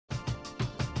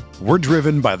We're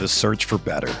driven by the search for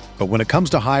better. But when it comes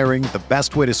to hiring, the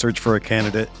best way to search for a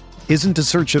candidate isn't to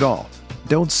search at all.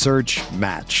 Don't search,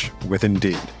 match with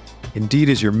Indeed. Indeed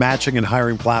is your matching and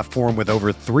hiring platform with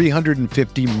over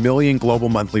 350 million global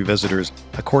monthly visitors,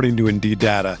 according to Indeed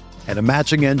data, and a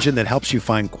matching engine that helps you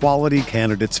find quality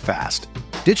candidates fast.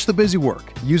 Ditch the busy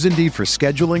work. Use Indeed for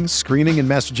scheduling, screening, and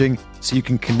messaging so you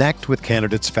can connect with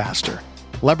candidates faster.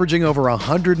 Leveraging over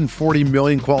 140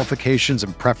 million qualifications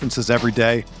and preferences every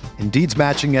day, Indeed's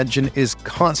matching engine is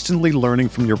constantly learning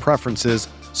from your preferences,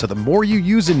 so the more you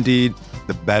use Indeed,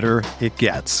 the better it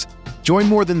gets. Join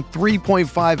more than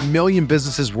 3.5 million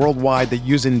businesses worldwide that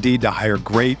use Indeed to hire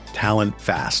great talent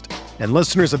fast. And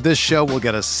listeners of this show will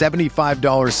get a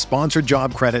 $75 sponsored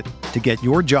job credit to get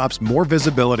your jobs more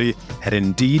visibility at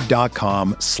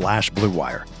Indeed.com/Blue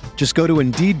Wire. Just go to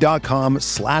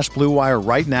Indeed.com/Blue Wire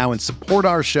right now and support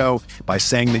our show by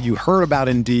saying that you heard about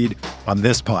Indeed on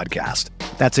this podcast.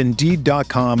 That's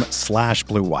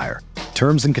Indeed.com/Blue Wire.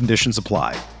 Terms and conditions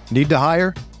apply. Need to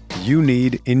hire? You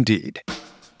need Indeed.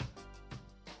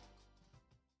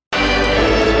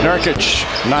 Nurkic,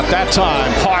 not that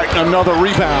time. Hart, another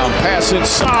rebound. Pass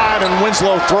inside, and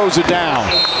Winslow throws it down.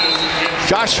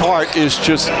 Josh Hart is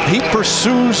he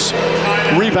pursues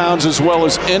rebounds as well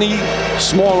as any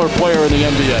smaller player in the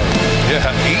NBA.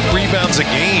 Yeah, 8 rebounds a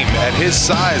game at his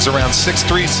size, around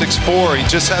 6'3", 6'4". He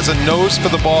just has a nose for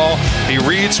the ball. He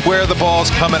reads where the ball's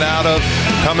coming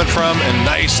from, and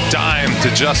nice dime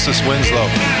to Justice Winslow.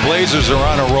 Blazers are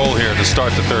on a roll here to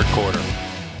start the third quarter.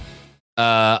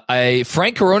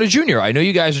 Frank Corona Jr., I know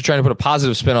you guys are trying to put a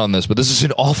positive spin on this, but this is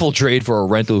an awful trade for a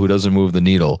rental who doesn't move the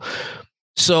needle.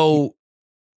 So,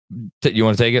 you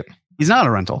want to take it? He's not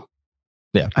a rental.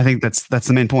 Yeah. I think that's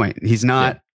the main point. He's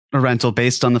not a rental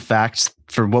based on the facts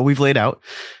for what we've laid out.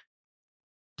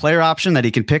 Player option that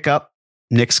he can pick up.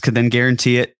 Knicks could then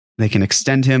guarantee it. They can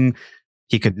extend him.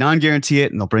 He could non-guarantee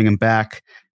it, and they'll bring him back.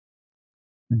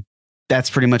 That's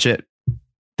pretty much it.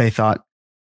 They thought,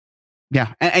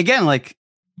 yeah. And again,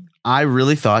 I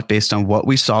really thought, based on what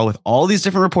we saw with all these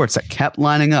different reports that kept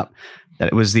lining up, that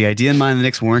it was the idea in mind the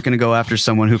Knicks weren't going to go after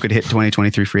someone who could hit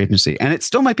 2023 free agency. And it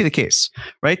still might be the case,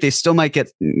 right? They still might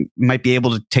be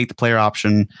able to take the player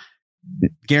option,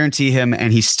 guarantee him,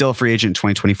 and he's still a free agent in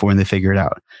 2024 and they figure it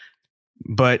out.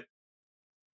 But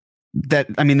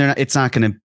it's not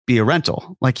going to be a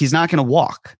rental. He's not going to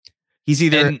walk. He's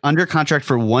either under contract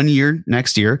for 1 year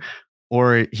next year,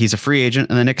 or he's a free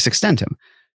agent and the Knicks extend him.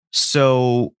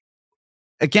 So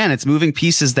again, it's moving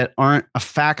pieces that aren't a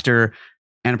factor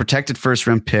and a protected first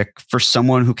round pick for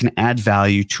someone who can add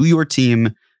value to your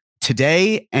team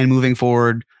today and moving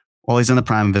forward while he's in the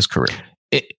prime of his career.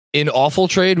 An awful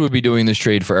trade would be doing this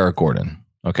trade for Eric Gordon,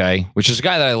 okay? Which is a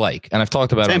guy that I like, and I've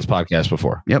talked about it on this podcast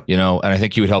before. Yep. And I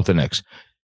think he would help the Knicks.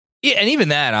 Yeah, and even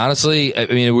that, honestly,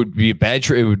 it would be a bad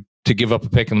trade. To give up a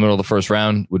pick in the middle of the first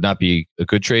round would not be a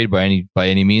good trade by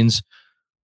any means.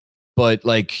 But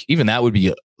even that would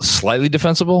be slightly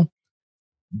defensible.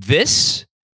 This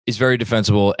is very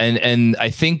defensible, and I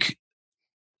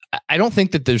don't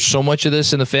think that there's so much of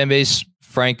this in the fan base.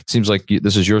 Frank, it seems like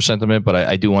this is your sentiment, but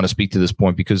I do want to speak to this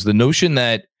point because the notion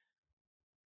that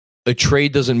a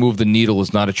trade doesn't move the needle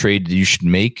is not a trade that you should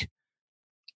make.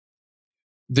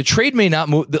 The trade may not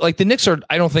move. The Knicks are.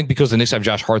 I don't think because the Knicks have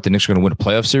Josh Hart, the Knicks are going to win a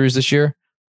playoff series this year.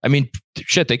 I mean,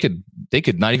 shit, they could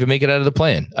not even make it out of the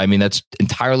play-in. I mean, that's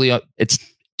it's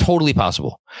totally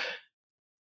possible.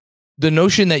 The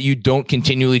notion that you don't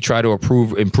continually try to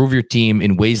improve your team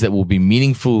in ways that will be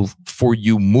meaningful for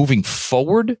you moving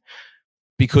forward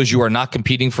because you are not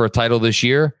competing for a title this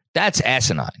year, that's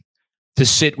asinine. To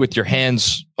sit with your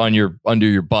hands under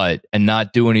your butt and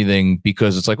not do anything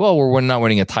because it's we're not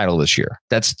winning a title this year.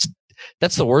 That's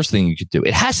the worst thing you could do.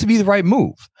 It has to be the right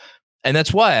move. And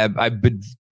that's why I've been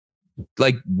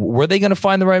were they going to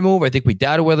find the right move? I think we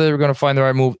doubted whether they were going to find the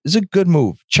right move. It's a good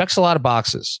move. Checks a lot of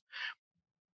boxes,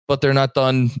 but they're not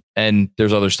done. And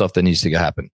there's other stuff that needs to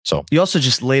happen. So you also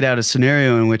just laid out a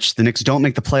scenario in which the Knicks don't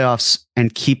make the playoffs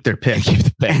and keep their pick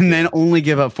and then only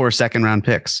give up 4 second-round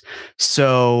picks.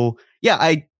 So yeah,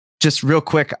 I just real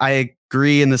quick, I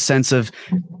agree in the sense of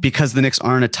because the Knicks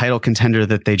aren't a title contender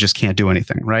that they just can't do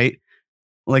anything, right?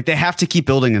 They have to keep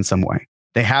building in some way.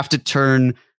 They have to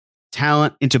turn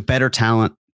talent into better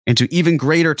talent, into even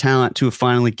greater talent to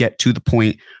finally get to the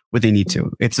point where they need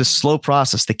to. It's a slow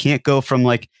process. They can't go from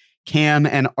Cam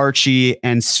and Archie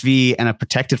and Svi and a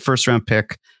protected first round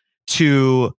pick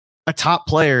to a top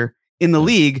player in the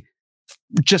league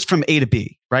just from A to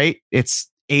B, right? It's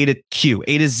A to Q,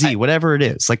 A to Z, whatever it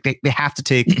is. They have to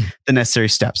take the necessary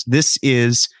steps. This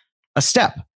is a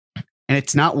step, and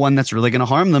it's not one that's really going to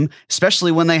harm them,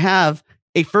 especially when they have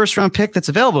a first round pick that's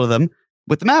available to them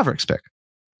with the Mavericks pick.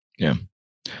 Yeah.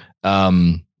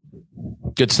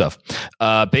 Good stuff.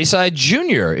 Bayside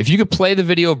Jr., if you could play the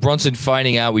video of Brunson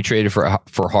finding out we traded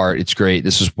for Hart, it's great.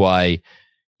 This is why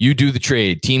you do the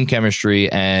trade, team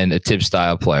chemistry and a Tibbs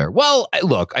style player. Well,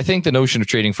 look, I think the notion of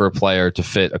trading for a player to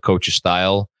fit a coach's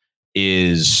style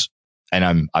is, and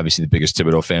I'm obviously the biggest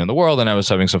Thibodeau fan in the world, and I was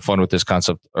having some fun with this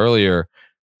concept earlier.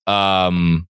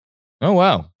 Oh,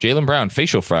 wow. Jaylen Brown,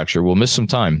 facial fracture. We'll miss some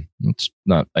time. It's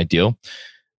not ideal.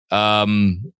 What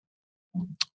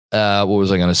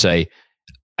was I going to say?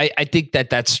 I think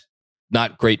that's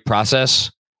not great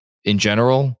process in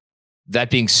general. That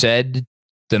being said,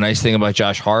 the nice thing about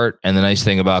Josh Hart and the nice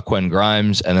thing about Quentin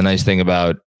Grimes and the nice thing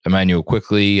about Emmanuel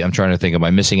Quickley, I'm trying to think, am I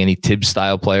missing any Tibbs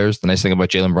style players? The nice thing about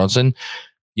Jalen Brunson,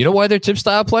 you know why they're Tibbs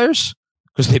style players?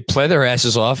 Because they play their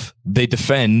asses off, they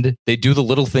defend, they do the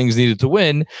little things needed to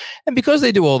win. And because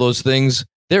they do all those things,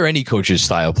 they're any coach's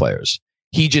style players.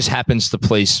 He just happens to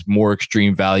place more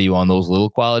extreme value on those little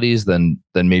qualities than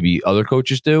maybe other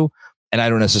coaches do. And I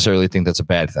don't necessarily think that's a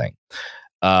bad thing.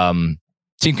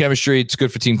 Team chemistry, it's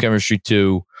good for team chemistry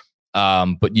too.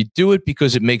 But you do it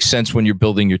because it makes sense when you're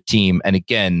building your team. And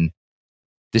again,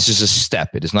 this is a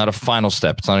step. It is not a final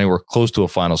step. It's not anywhere close to a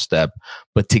final step.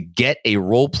 But to get a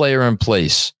role player in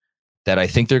place that I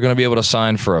think they're going to be able to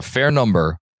sign for a fair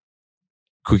number,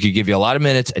 who could give you a lot of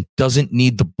minutes and doesn't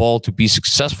need the ball to be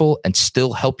successful and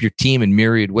still help your team in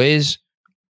myriad ways,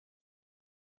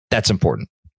 that's important.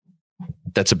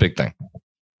 That's a big thing.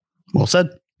 Well said.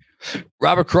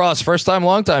 Robert Cross, first time,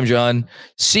 long time, John.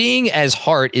 Seeing as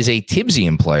Hart is a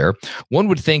Tibbsian player, one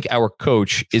would think our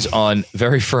coach is on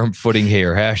very firm footing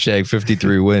here. Hashtag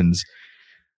 53 wins.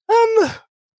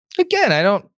 Again, I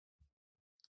don't.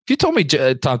 If you told me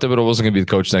Tom Thibodeau wasn't going to be the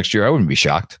coach next year, I wouldn't be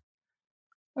shocked.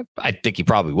 I think he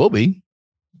probably will be.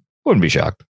 Wouldn't be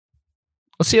shocked.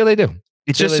 Let's see how they do.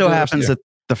 It just so happens that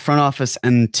the front office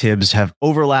and Tibbs have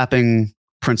overlapping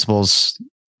principles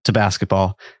to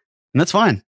basketball, and that's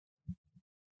fine.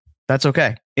 That's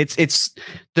okay. It's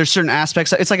there's certain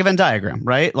aspects. It's like a Venn diagram,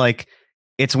 right? Like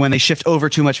it's when they shift over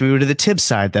too much, maybe to the Tibbs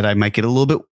side, that I might get a little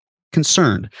bit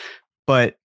concerned.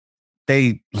 But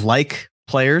they like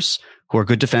players who are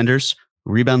good defenders,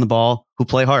 who rebound the ball, who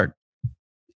play hard.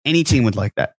 Any team would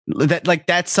like that.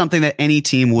 That's something that any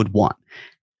team would want.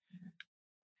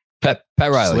 Pat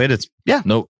Riley. Yeah.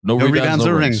 No rebounds,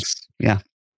 no rings. Yeah.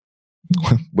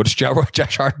 What does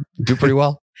Josh Hart do pretty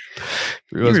well?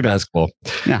 He basketball.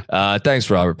 Yeah.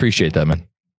 Thanks, Robert. Appreciate that, man.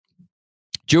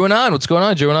 Juanan, what's going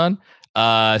on, Juanan?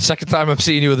 Second time I'm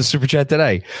seeing you with a super chat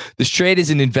today. This trade is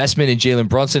an investment in Jalen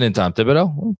Brunson and Tom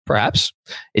Thibodeau. Well, perhaps.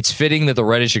 It's fitting that the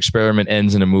Reddish experiment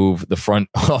ends in a move the front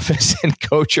office and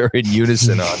coach are in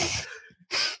unison on.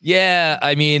 Yeah,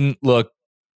 I mean, look,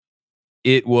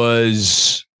 I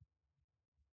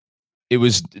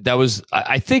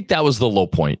think that was the low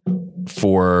point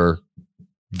for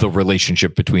the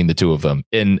relationship between the two of them.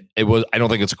 And I don't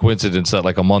think it's a coincidence that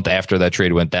like a month after that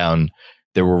trade went down,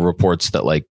 there were reports that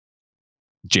like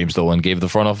James Dolan gave the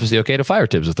front office the okay to fire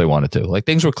Tibbs if they wanted to. Like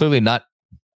things were clearly not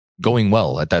going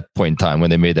well at that point in time when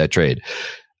they made that trade.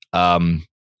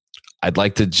 I'd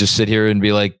like to just sit here and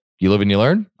be like, you live and you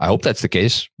learn. I hope that's the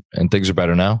case and things are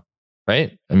better now.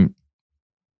 Right.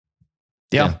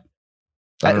 Yeah.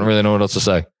 I don't really know what else to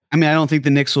say. I mean, I don't think the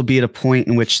Knicks will be at a point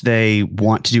in which they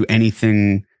want to do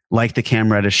anything like the Cam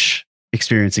Reddish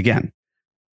experience again.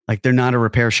 Like they're not a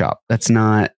repair shop. That's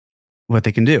not what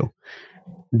they can do.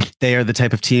 They are the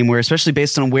type of team where, especially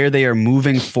based on where they are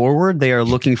moving forward, they are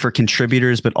looking for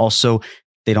contributors, but also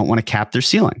they don't want to cap their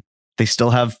ceiling. They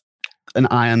still have an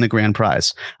eye on the grand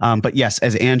prize. But yes,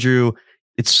 as Andrew,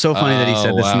 it's so funny that he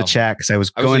said this in the chat because I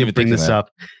was going to bring this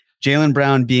up. Jaylen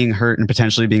Brown being hurt and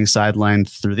potentially being sidelined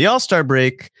through the All-Star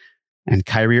break, and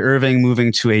Kyrie Irving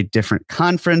moving to a different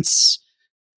conference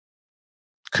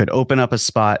could open up a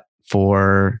spot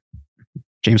for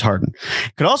James Harden.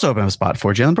 Could also open up a spot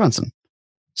for Jalen Brunson.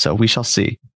 So we shall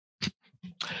see.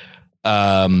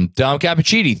 Dom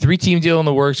Cappuccini, 3-team deal in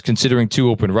the works, considering 2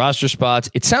 open roster spots.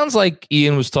 It sounds like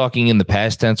Ian was talking in the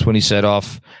past tense when he set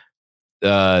off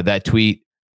that tweet.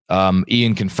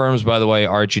 Ian confirms, by the way,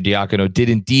 Arcidiacono did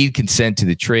indeed consent to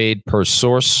the trade per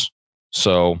source.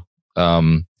 So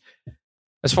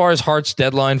as far as Hart's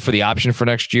deadline for the option for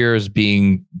next year as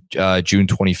being June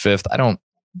 25th, I don't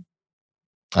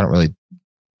really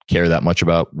care that much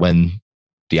about when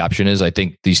the option is. I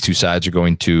think these two sides are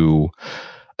going to,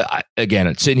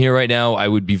 again, sitting here right now, I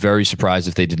would be very surprised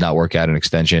if they did not work out an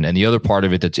extension. And the other part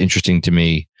of it that's interesting to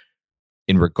me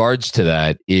in regards to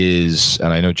that is,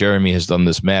 and I know Jeremy has done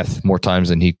this math more times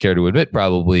than he'd care to admit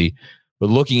probably, but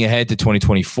looking ahead to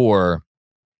 2024,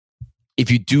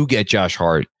 if you do get Josh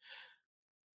Hart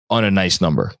on a nice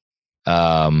number,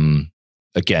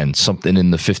 again, something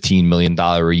in the $15 million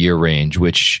a year range,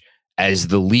 which as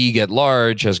the league at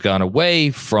large has gone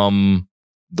away from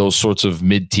those sorts of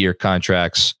mid-tier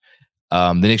contracts,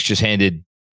 the Knicks the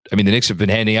Knicks have been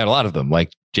handing out a lot of them.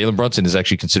 Like Jalen Brunson is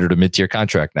actually considered a mid-tier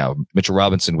contract now. Mitchell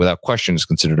Robinson, without question, is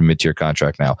considered a mid-tier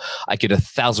contract now. I could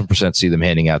 1,000% see them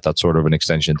handing out that sort of an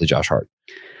extension to Josh Hart.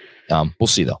 We'll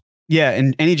see though. Yeah,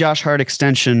 and any Josh Hart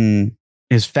extension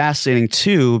is fascinating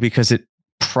too, because it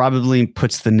probably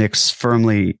puts the Knicks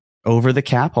firmly over the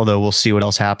cap, although we'll see what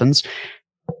else happens.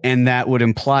 And that would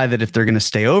imply that if they're going to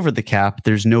stay over the cap,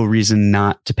 there's no reason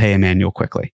not to pay Emmanuel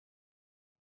Quickley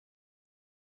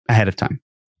ahead of time.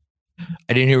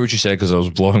 I didn't hear what you said because I was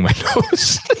blowing my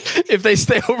nose. If they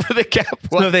stay over the cap.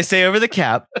 So if they stay over the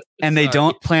cap and they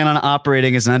don't plan on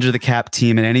operating as an under the cap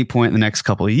team at any point in the next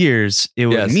couple of years, it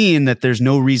would mean that there's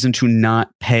no reason to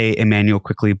not pay Emmanuel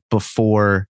Quickley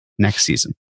before next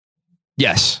season.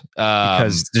 Yes.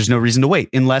 Because there's no reason to wait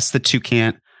unless the two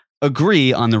can't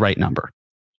agree on the right number.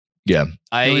 Yeah.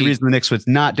 The only reason the Knicks would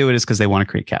not do it is because they want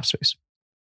to create cap space.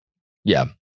 Yeah.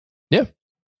 Yeah.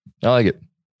 I like it.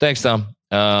 Thanks, Tom.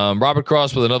 Robert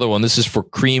Cross with another one. This is for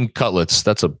cream cutlets.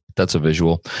 That's a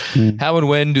visual. How and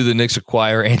when do the Knicks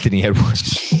acquire Anthony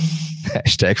Edwards?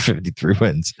 Hashtag 53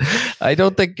 wins. I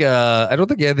don't think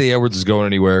Anthony Edwards is going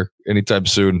anywhere anytime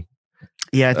soon.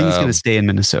 Yeah, I think he's going to stay in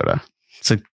Minnesota.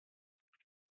 It's a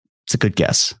good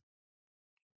guess.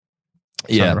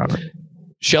 Sorry, yeah, Robert.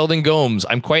 Sheldon Gomes.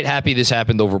 I'm quite happy this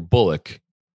happened over Bullock.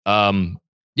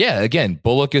 Yeah, again,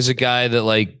 Bullock is a guy that,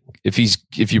 like,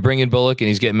 if you bring in Bullock and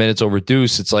he's getting minutes over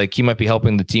Deuce, it's like he might be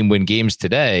helping the team win games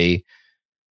today.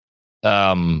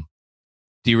 Do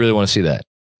you really want to see that?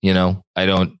 You know, I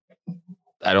don't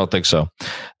think so.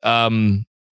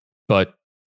 But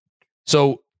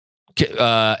so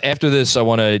after this, I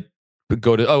want to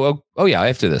go to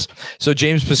after this. So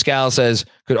James Pascal says,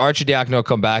 could Arcidiacono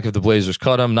come back if the Blazers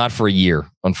cut him? Not for a year,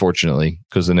 unfortunately,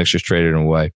 because the Knicks just traded him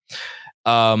away.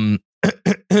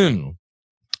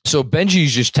 So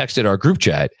Benji's just texted our group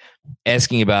chat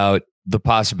asking about the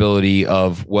possibility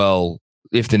of, well,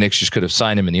 if the Knicks just could have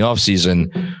signed him in the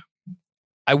offseason.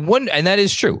 I wonder, and that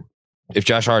is true. If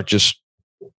Josh Hart just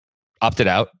opted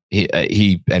out,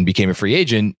 he became a free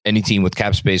agent, any team with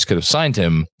cap space could have signed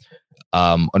him.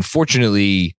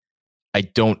 Unfortunately, I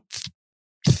don't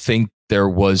think there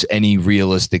was any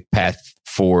realistic path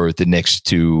for the Knicks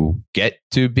to get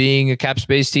to being a cap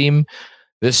space team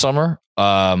this summer.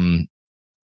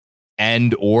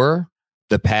 And or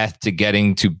the path to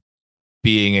getting to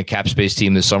being a cap space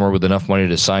team this summer with enough money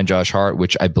to sign Josh Hart,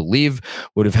 which I believe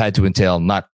would have had to entail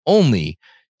not only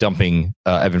dumping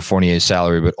Evan Fournier's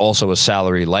salary, but also a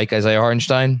salary like Isaiah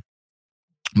Hartenstein.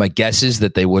 My guess is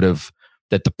that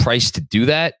that the price to do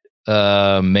that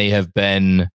may have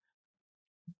been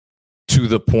to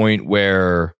the point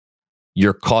where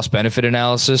your cost benefit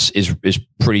analysis is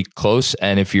pretty close.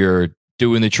 And if you're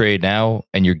doing the trade now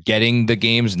and you're getting the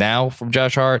games now from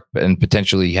Josh Hart and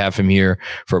potentially have him here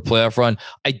for a playoff run,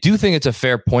 I do think it's a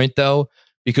fair point though,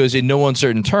 because in no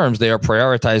uncertain terms, they are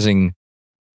prioritizing,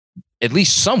 at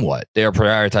least somewhat, they are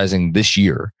prioritizing this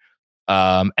year.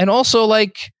 And also,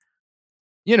 like,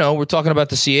 you know, we're talking about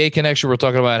the CA connection. We're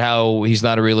talking about how he's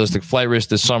not a realistic flight risk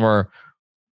this summer.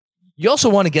 You also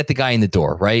want to get the guy in the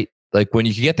door, right? Like when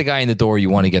you can get the guy in the door, you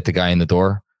want to get the guy in the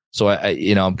door. So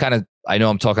I know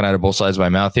I'm talking out of both sides of my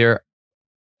mouth here.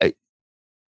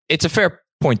 It's a fair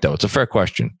point, though. It's a fair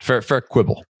question. Fair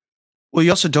quibble. Well,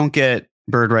 you also don't get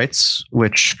bird rights,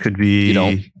 which could be,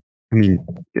 you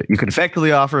could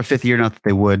effectively offer a fifth year, not that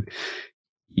they would.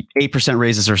 8%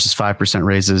 raises versus 5%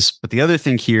 raises. But the other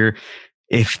thing here,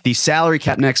 if the salary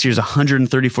cap next year is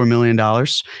 $134 million,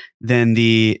 then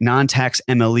the non-tax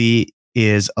MLE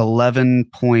is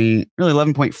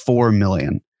 11.4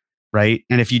 million. Right.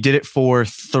 And if you did it for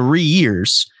 3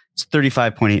 years, it's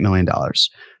 $35.8 million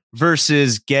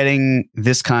versus getting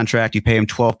this contract. You pay him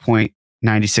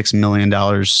 $12.96 million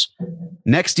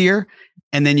next year,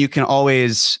 and then you can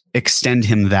always extend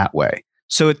him that way.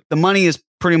 So the money is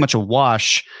pretty much a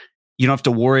wash. You don't have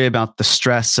to worry about the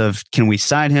stress of, can we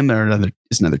sign him, or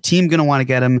is another team going to want to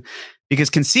get him? Because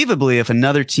conceivably, if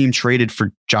another team traded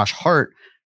for Josh Hart,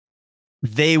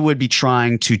 they would be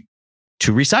trying to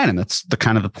re-sign him. That's the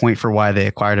kind of the point for why they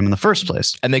acquired him in the first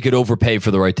place. And they could overpay for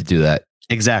the right to do that.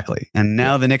 Exactly. And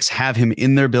now the Knicks have him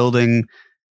in their building.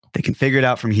 They can figure it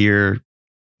out from here,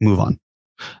 move on.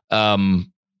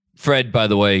 Fred, by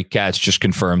the way, Katz just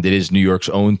confirmed it is New York's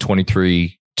own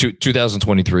 23-2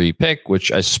 2023 pick,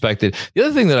 which I suspected. The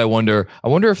other thing that I wonder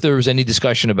if there was any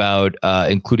discussion about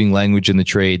including language in the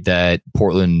trade that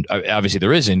Portland, obviously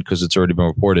there isn't because it's already been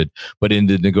reported, but in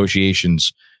the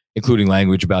negotiations, including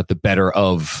language about the better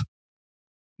of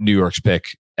New York's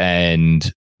pick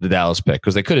and the Dallas pick,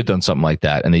 because they could have done something like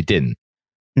that and they didn't,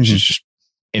 which is just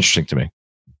interesting to me.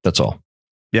 That's all.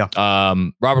 Yeah.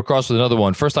 Robert Cross with another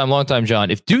one. First time, long time,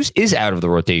 John. If Deuce is out of the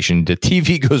rotation, the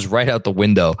TV goes right out the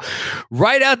window.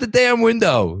 Right out the damn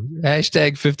window.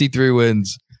 Hashtag 53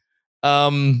 wins.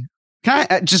 Can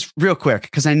I just real quick,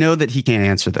 because I know that he can't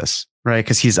answer this, right?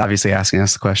 Because he's obviously asking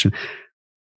us the question.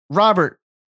 Robert,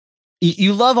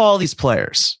 you love all these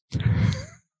players.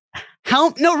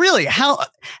 How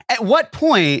at what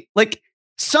point, like,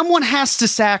 someone has to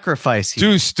sacrifice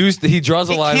here. Deuce, he draws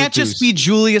a line. It can't just be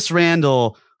Julius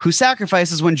Randle who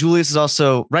sacrifices when Julius is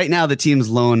also right now the team's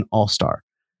lone all-star.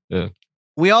 Yeah.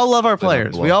 We all love our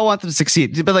players. We all want them to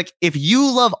succeed. But like, if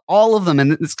you love all of them,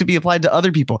 and this could be applied to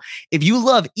other people, if you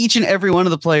love each and every one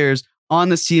of the players on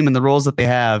this team and the roles that they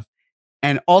have,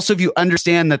 and also if you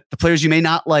understand that the players you may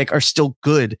not like are still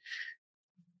good,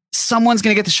 someone's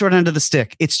going to get the short end of the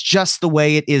stick. It's just the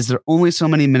way it is. There are only so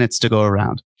many minutes to go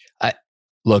around.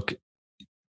 Look,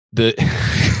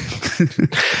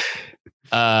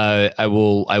 I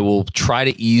will try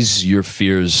to ease your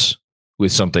fears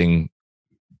with something.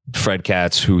 Fred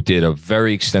Katz, who did a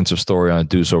very extensive story on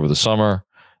Deuce over the summer,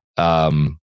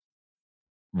 wrote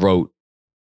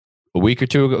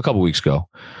a couple weeks ago,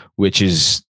 which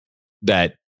is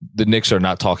that the Knicks we're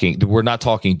not talking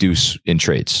Deuce in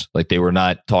trades. Like, they were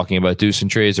not talking about Deuce in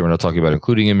trades. They were not talking about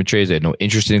including him in trades. They had no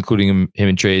interest in including him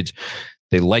in trades.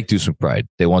 They like Deuce McBride.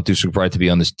 They want Deuce McBride to be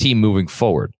on this team moving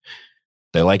forward.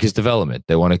 They like his development.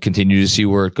 They want to continue to see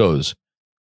where it goes.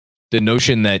 The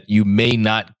notion that you may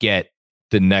not get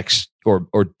the next, or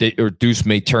Deuce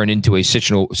may turn into a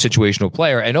situational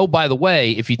player. And oh, by the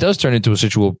way, if he does turn into a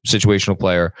situational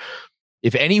player,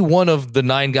 if any one of the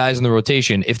 9 guys in the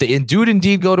rotation, if they do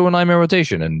indeed go to a 9-man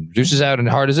rotation and Deuce is out and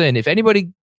Hart is in, if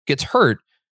anybody gets hurt,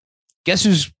 guess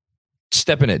who's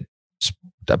stepping in?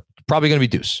 Probably going to be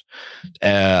Deuce.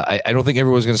 I don't think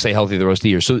everyone's going to stay healthy the rest of the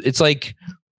year. So it's like,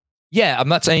 yeah, I'm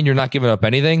not saying you're not giving up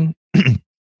anything,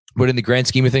 but in the grand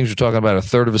scheme of things, we're talking about a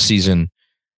third of a season,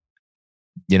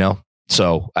 you know?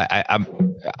 So I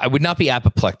would not be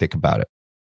apoplectic about it.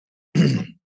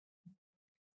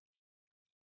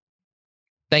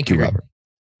 Thank you, Robert.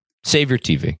 Save your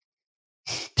TV.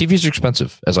 TVs are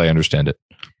expensive, as I understand it.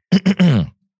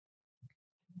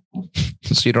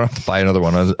 So you don't have to buy another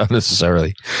one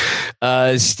unnecessarily.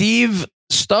 Steve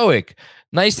Stoic.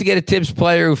 Nice to get a Tibbs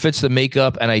player who fits the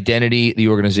makeup and identity the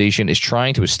organization is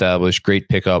trying to establish. Great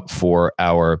pickup for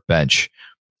our bench.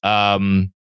 I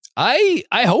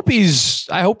hope he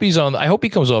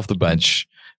comes off the bench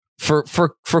for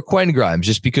Quentin Grimes,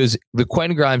 just because the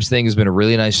Quentin Grimes thing has been a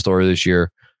really nice story this year.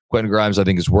 Quentin Grimes, I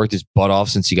think, has worked his butt off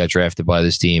since he got drafted by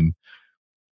this team.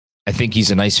 I think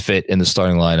he's a nice fit in the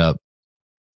starting lineup.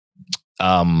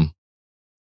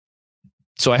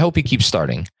 So I hope he keeps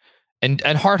starting. And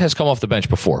Hart has come off the bench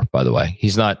before, by the way.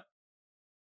 He's not,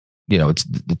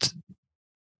 it's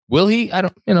will he? I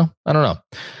don't know.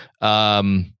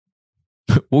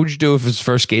 What would you do if his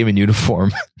first game in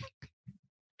uniform,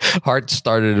 Hart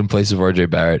started in place of RJ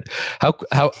Barrett?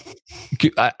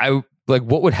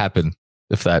 What would happen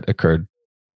if that occurred?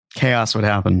 Chaos would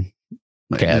happen.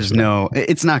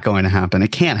 It's not going to happen.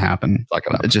 It can't happen. It's not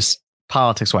going to happen. Just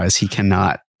politics wise, he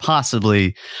cannot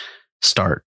possibly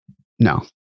start. No.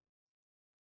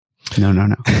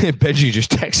 Benji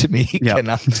just texted me. He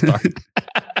cannot start.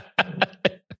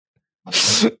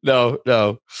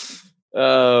 No.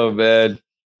 Oh man.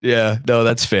 Yeah, no,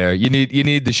 that's fair. You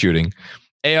need the shooting.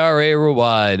 ARA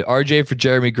Rewide. RJ for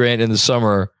Jeremy Grant in the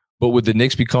summer, but would the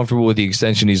Knicks be comfortable with the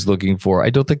extension he's looking for?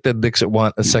 I don't think the Knicks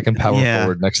want a second power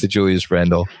forward next to Julius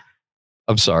Randle.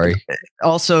 I'm sorry.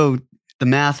 Also, the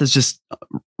math is just,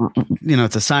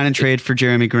 it's a sign and trade for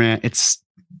Jeremy Grant. It's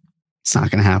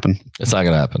not going to happen. It's not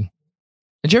going to happen.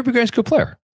 And Jeremy Grant's a good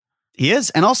player. He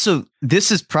is. And also, this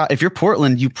is if you're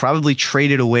Portland, you probably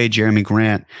traded away Jeremy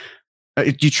Grant.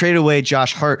 You traded away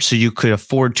Josh Hart so you could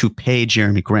afford to pay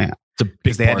Jeremy Grant.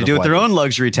 Because they had to do with their own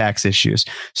luxury tax issues.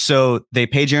 So they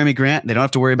pay Jeremy Grant. They don't have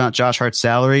to worry about Josh Hart's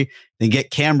salary. They get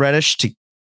Cam Reddish to,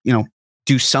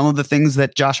 do some of the things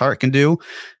that Josh Hart can do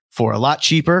for a lot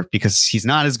cheaper because he's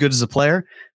not as good as a player.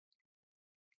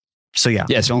 So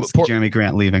don't see Jeremy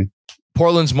Grant leaving.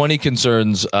 Portland's money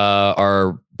concerns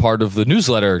are part of the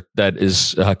newsletter that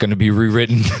is going to be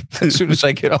rewritten as soon as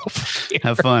I get off.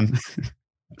 Have fun.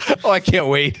 Oh, I can't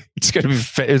wait. It's going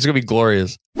to be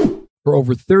glorious. For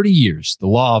over 30 years, the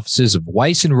law offices of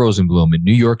Weiss and Rosenblum in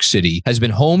New York City has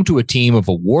been home to a team of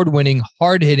award-winning,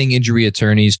 hard-hitting injury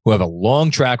attorneys who have a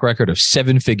long track record of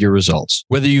seven-figure results.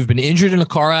 Whether you've been injured in a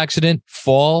car accident,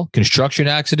 fall, construction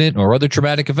accident, or other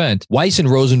traumatic event, Weiss and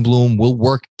Rosenblum will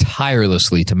work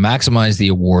tirelessly to maximize the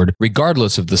award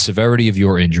regardless of the severity of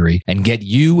your injury and get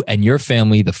you and your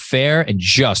family the fair and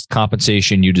just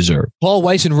compensation you deserve. Call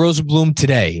Weiss and Rosenblum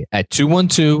today at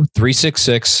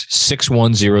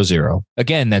 212-366-6100.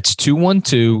 Again, that's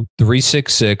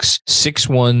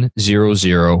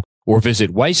 212-366-6100. Or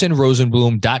visit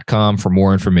weissandrosenblum.com for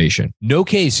more information. No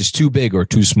case is too big or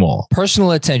too small.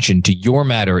 Personal attention to your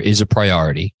matter is a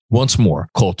priority. Once more,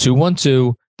 call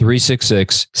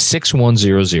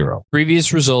 212-366-6100.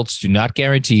 Previous results do not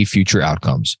guarantee future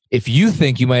outcomes. If you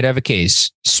think you might have a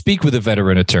case, speak with a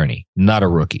veteran attorney, not a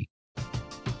rookie.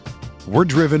 We're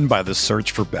driven by the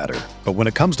search for better. But when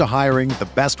it comes to hiring, the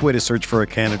best way to search for a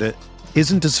candidate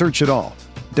isn't to search at all.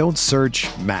 Don't search,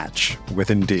 match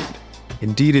with Indeed.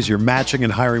 Indeed is your matching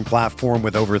and hiring platform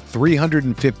with over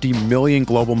 350 million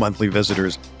global monthly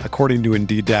visitors, according to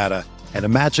Indeed data, and a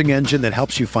matching engine that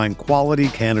helps you find quality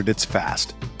candidates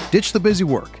fast. Ditch the busy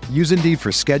work. Use Indeed for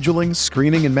scheduling,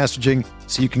 screening, and messaging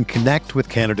so you can connect with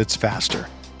candidates faster.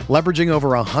 Leveraging over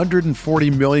 140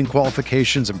 million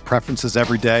qualifications and preferences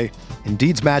every day,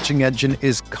 Indeed's matching engine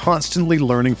is constantly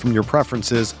learning from your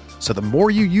preferences, so the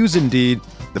more you use Indeed,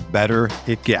 the better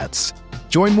it gets.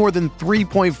 Join more than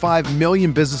 3.5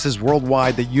 million businesses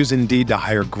worldwide that use Indeed to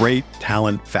hire great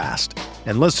talent fast.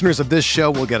 And listeners of this show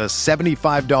will get a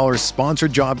 $75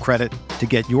 sponsored job credit to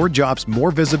get your jobs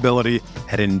more visibility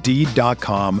at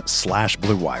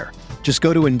Indeed.com/Blue Wire. Just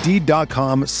go to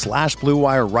Indeed.com/Blue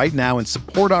Wire right now and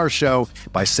support our show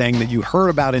by saying that you heard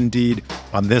about Indeed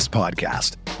on this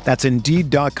podcast. That's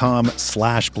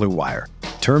Indeed.com/Blue Wire.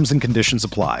 Terms and conditions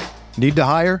apply. Need to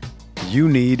hire? You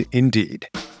need Indeed.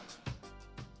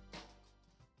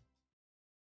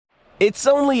 It's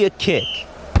only a kick,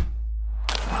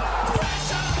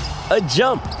 a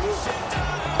jump,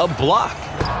 a block.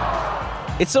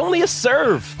 It's only a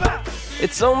serve.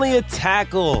 It's only a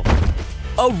tackle,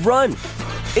 a run.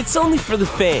 It's only for the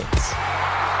fans.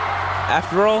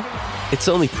 After all, it's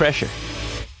only pressure.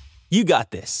 You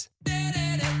got this.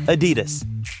 Adidas.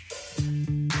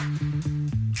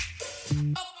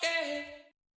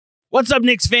 What's up,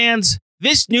 Knicks fans?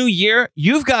 This new year,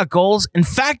 you've got goals, and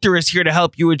Factor is here to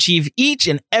help you achieve each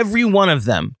and every one of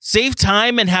them. Save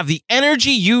time and have the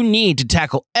energy you need to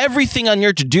tackle everything on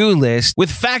your to-do list with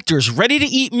Factor's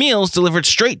ready-to-eat meals delivered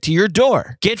straight to your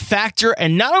door. Get Factor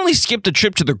and not only skip the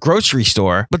trip to the grocery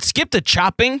store, but skip the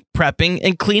chopping, prepping,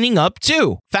 and cleaning up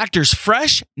too. Factor's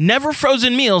fresh, never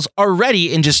frozen meals are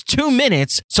ready in just 2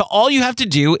 minutes, so all you have to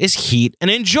do is heat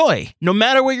and enjoy. No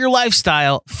matter what your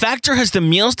lifestyle, Factor has the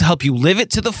meals to help you live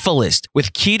it to the fullest.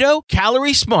 With keto,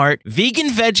 calorie smart,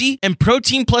 vegan, veggie, and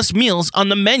protein plus meals on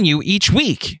the menu each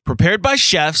week. Prepared by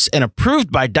chefs and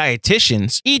approved by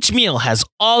dietitians, each meal has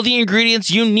all the ingredients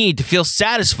you need to feel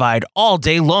satisfied all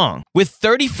day long. With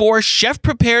 34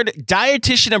 chef-prepared,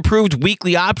 dietitian-approved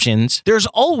weekly options, there's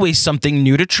always something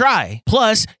new to try.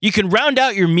 Plus, you can round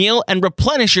out your meal and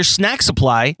replenish your snack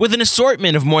supply with an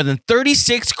assortment of more than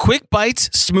 36 quick bites,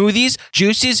 smoothies,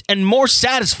 juices, and more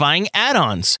satisfying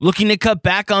add-ons. Looking to cut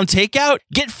back on takeout?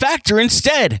 Get Factor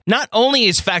instead. Not only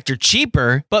is Factor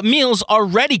cheaper, but meals are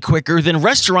ready quicker than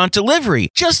restaurant delivery.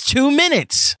 Just 2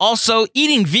 minutes. Also,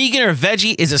 eating vegan or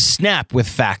veggie is a snap with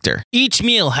Factor. Each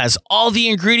meal has all the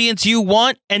ingredients you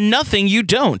want and nothing you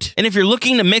don't. And if you're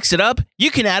looking to mix it up,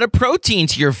 you can add a protein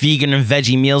to your vegan and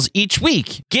veggie meals each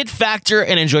week. Get Factor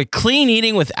and enjoy clean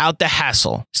eating without the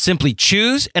hassle. Simply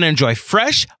choose and enjoy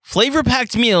fresh,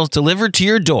 flavor-packed meals delivered to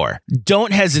your door.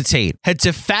 Don't hesitate. Head to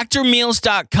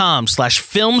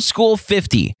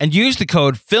factormeals.com/filmschool50 and use the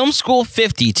code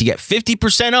filmschool50 to get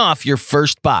 50% off your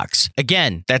first box.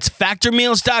 Again, that's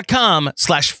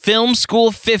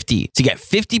factormeals.com/filmschool50 to get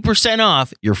 50%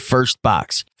 off your first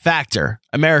box. Factor,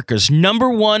 America's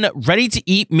 #1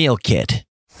 ready-to-eat meal kit.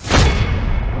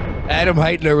 Adam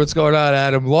Heitner, what's going on,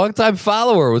 Adam? Longtime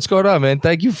follower. What's going on, man?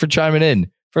 Thank you for chiming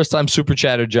in. First time super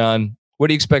chatter, John. What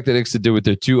do you expect the Knicks to do with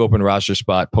their 2 open roster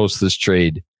spot post this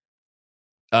trade?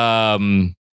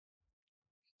 Honestly,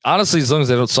 as long as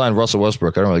they don't sign Russell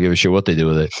Westbrook, I don't really give a shit what they do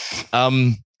with it.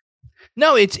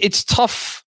 No, it's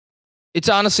tough. It's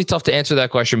honestly tough to answer that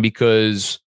question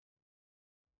because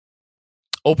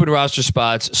open roster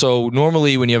spots. So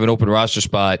normally when you have an open roster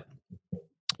spot,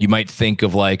 you might think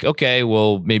of like, okay,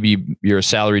 well, maybe you're a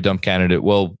salary dump candidate.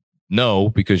 Well, no,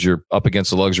 because you're up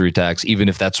against the luxury tax, even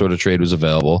if that sort of trade was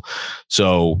available.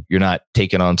 So you're not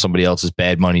taking on somebody else's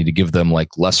bad money to give them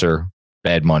like lesser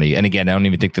bad money. And again, I don't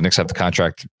even think the Knicks have the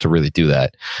contract to really do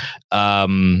that. So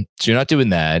you're not doing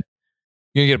that.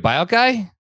 You're going to get a buyout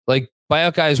guy? Like,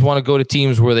 buyout guys want to go to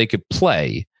teams where they could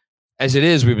play. As it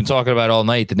is, we've been talking about all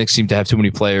night, the Knicks seem to have too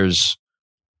many players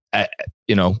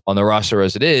on the roster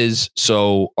as it is.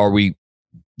 So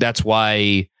that's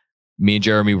why me and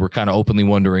Jeremy were kind of openly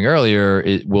wondering earlier,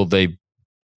 will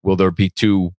there be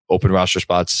 2 open roster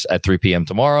spots at 3 p.m.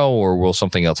 tomorrow, or will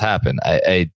something else happen?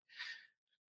 I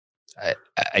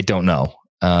don't know.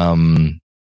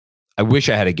 I wish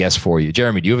I had a guess for you.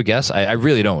 Jeremy, do you have a guess? I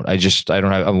really don't.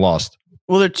 I'm lost.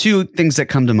 Well, there are 2 things that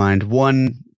come to mind.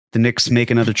 One, the Knicks make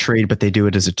another trade, but they do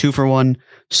it as a 2-for-1.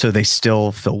 So they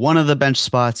still fill one of the bench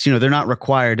spots. They're not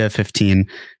required to have 15.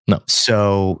 No.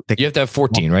 So you have to have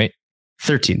 14, right?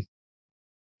 13.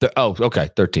 Okay.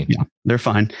 13. Yeah, they're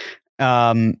fine.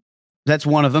 That's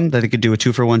one of them that they could do a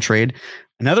 2-for-1 trade.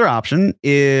 Another option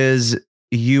is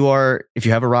if you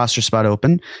have a roster spot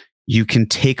open, you can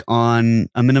take on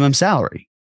a minimum salary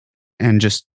and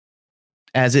just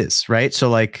as is, right? So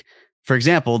like, for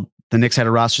example, the Knicks had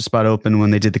a roster spot open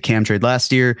when they did the Cam trade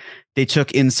last year. They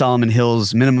took in Solomon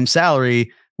Hill's minimum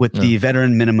salary with the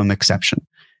veteran minimum exception.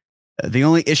 The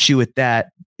only issue with that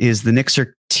is the Knicks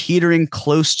are teetering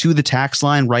close to the tax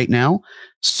line right now.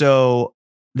 So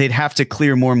they'd have to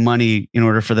clear more money in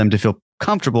order for them to feel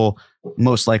comfortable,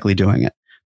 most likely doing it.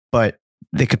 But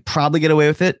they could probably get away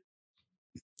with it.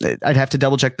 I'd have to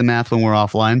double check the math when we're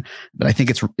offline, but I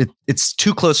think it's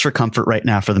too close for comfort right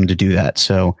now for them to do that.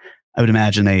 So I would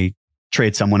imagine they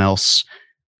trade someone else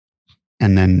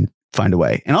and then find a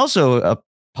way. And also a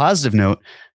positive note,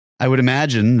 I would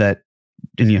imagine that,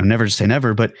 and never to say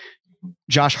never, but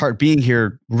Josh Hart being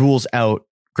here rules out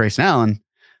Grayson Allen,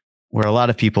 where a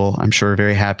lot of people, I'm sure, are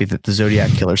very happy that the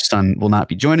Zodiac Killer's son will not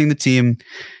be joining the team.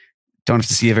 Don't have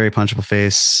to see a very punchable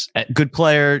face. Good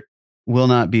player, will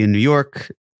not be in New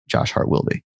York. Josh Hart will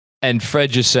be. And Fred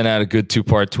just sent out a good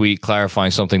 2-part tweet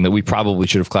clarifying something that we probably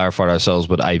should have clarified ourselves,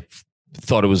 but I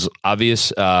thought it was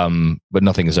obvious, but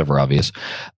nothing is ever obvious.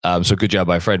 So good job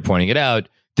by Fred pointing it out.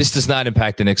 This does not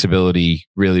impact the Knicks' ability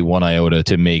really one iota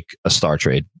to make a star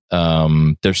trade.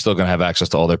 They're still going to have access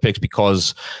to all their picks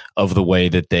because of the way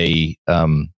that they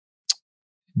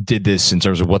did this in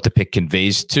terms of what the pick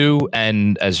conveys to.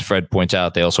 And as Fred points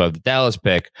out, they also have the Dallas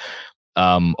pick.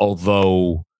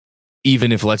 Although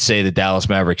even if, let's say, the Dallas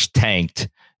Mavericks tanked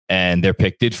and their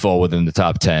pick did fall within the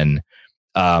top 10,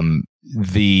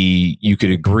 you could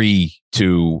agree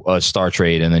to a star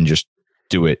trade and then just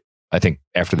do it, I think,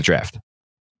 after the draft.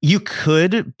 You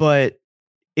could, but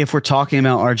if we're talking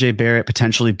about RJ Barrett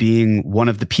potentially being one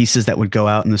of the pieces that would go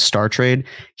out in the star trade,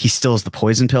 he still is the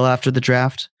poison pill after the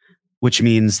draft, which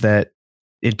means that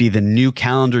it'd be the new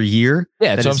calendar year.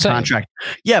 Yeah, that's what I'm saying. Contract.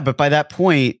 Yeah, but by that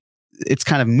point, it's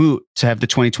kind of moot to have the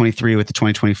 2023 with the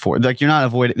 2024. Like, you're not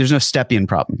avoiding. There's no Stepien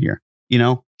problem here.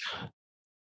 No.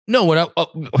 What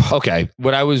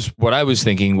I was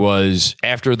thinking was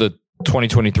after the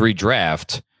 2023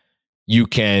 draft, you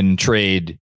can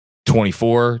trade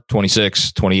 24,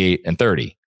 26, 28, and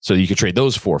 30. So you could trade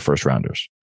those 4 first rounders.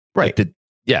 Right.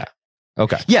 Yeah.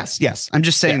 Okay. Yes. I'm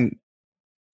just saying.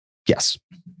 Yeah. Yes.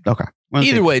 Okay.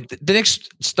 Either way, the Knicks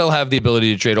still have the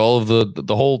ability to trade all of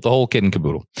the whole kit and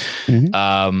caboodle.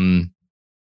 Mm-hmm.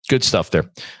 Good stuff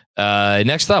there.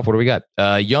 Next up, what do we got?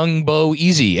 Young Bo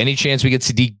Easy. Any chance we get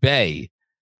Sadiq Bey?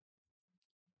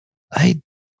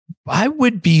 I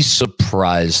would be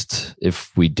surprised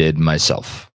if we did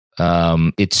myself.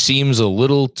 It seems a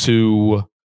little too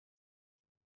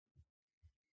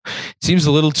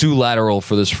lateral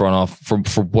for this front off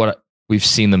for what we've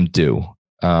seen them do.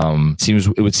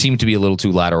 It would seem to be a little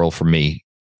too lateral for me.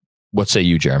 What say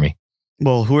you, Jeremy?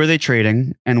 Well, who are they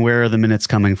trading and where are the minutes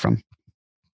coming from?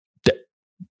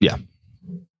 Yeah.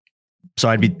 So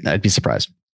I'd be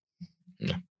surprised.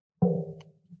 Yeah.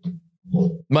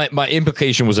 My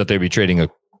implication was that they'd be trading a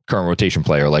current rotation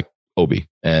player like Obi,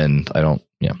 and I don't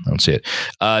see it.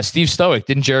 Steve Stoic,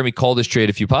 didn't Jeremy call this trade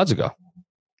a few pods ago?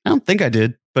 I don't think I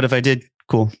did, but if I did,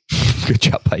 cool. Good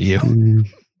job by you.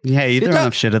 Yeah, you throw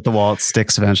enough shit at the wall, it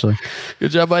sticks eventually.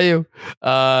 Good job by you.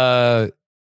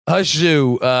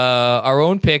 Hushzu, our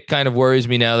own pick kind of worries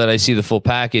me now that I see the full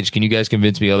package. Can you guys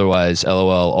convince me otherwise?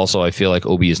 LOL. Also, I feel like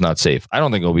Obi is not safe. I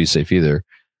don't think Obi is safe either.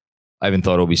 I haven't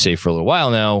thought Obi's safe for a little while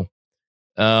now.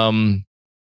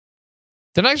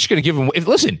 They're not just going to give him. If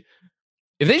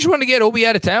they just want to get Obi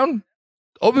out of town,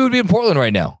 Obi would be in Portland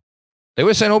right now. They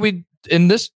would send Obi in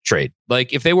this trade.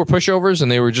 Like, if they were pushovers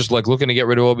and they were just like looking to get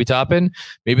rid of Obi Toppin,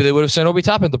 maybe they would have sent Obi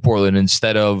Toppin to Portland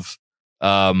instead of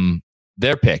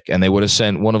their pick, and they would have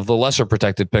sent one of the lesser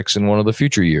protected picks in one of the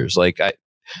future years. Like,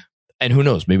 And who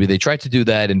knows? Maybe they tried to do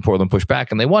that and Portland pushed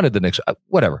back and they wanted the Knicks.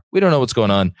 Whatever. We don't know what's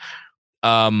going on.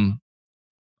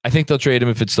 I think they'll trade him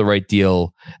if it's the right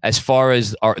deal. As far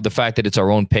as the fact that it's our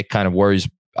own pick kind of worries,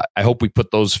 I hope we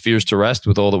put those fears to rest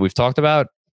with all that we've talked about.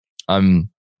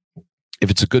 If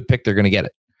it's a good pick, they're going to get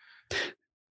it.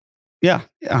 Yeah,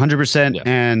 100%. Yeah.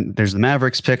 And there's the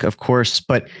Mavericks pick, of course.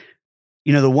 But,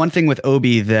 the one thing with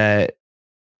Obi that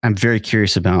I'm very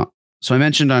curious about. So I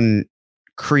mentioned on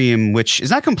Cream, which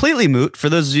is not completely moot for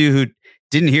those of you who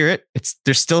didn't hear it.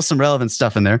 There's still some relevant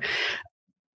stuff in there.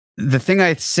 The thing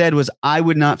I said was I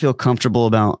would not feel comfortable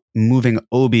about moving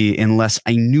Obi unless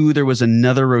I knew there was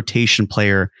another rotation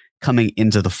player coming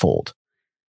into the fold.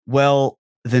 Well,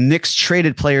 the Knicks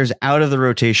traded players out of the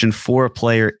rotation for a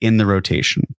player in the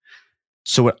rotation.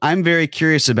 So what I'm very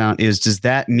curious about is, does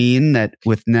that mean that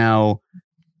with now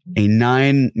a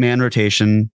 9-man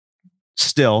rotation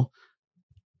still,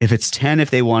 if it's 10,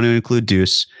 if they want to include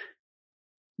Deuce,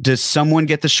 does someone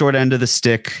get the short end of the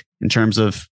stick in terms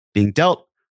of being dealt?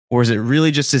 Or is it really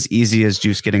just as easy as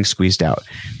Deuce getting squeezed out?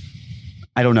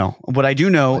 I don't know. What I do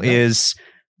know is,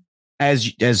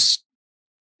 as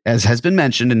has been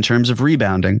mentioned in terms of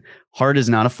rebounding, Hart is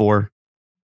not a 4,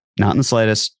 not in the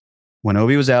slightest. When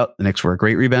Obi was out, the Knicks were a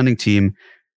great rebounding team.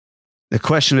 The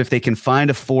question of if they can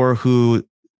find a 4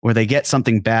 where they get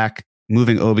something back,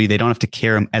 moving Obi, they don't have to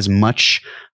care as much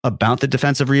about the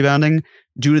defensive rebounding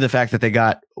due to the fact that they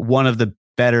got one of the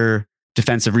better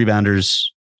defensive rebounders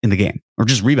in the game, or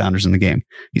just rebounders in the game.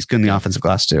 He's good in the offensive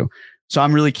glass too. So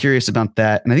I'm really curious about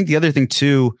that. And I think the other thing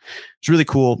too, is really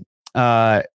cool.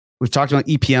 We've talked about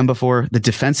EPM before, the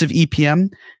defensive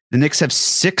EPM. The Knicks have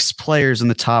 6 players in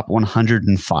the top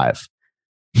 105.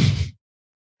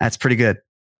 That's pretty good.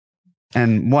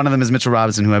 And one of them is Mitchell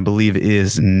Robinson, who I believe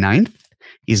is 9th.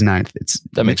 He's 9th.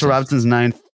 Mitchell Robinson's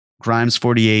 9th, Grimes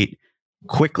 48,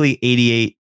 Quickly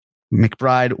 88,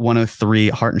 McBride 103,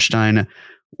 Hartenstein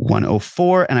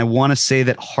 104. And I want to say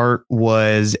that Hart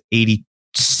was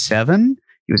 87.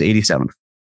 He was 87th.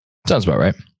 Sounds about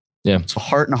right. Yeah. So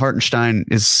Hart and Hartenstein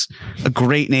is a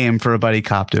great name for a buddy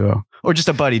cop duo, or just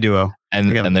a buddy duo.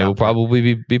 And they will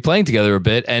probably be playing together a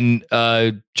bit. And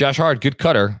Josh Hart, good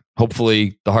cutter.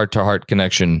 Hopefully the heart-to-heart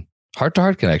connection.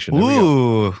 Heart-to-heart connection.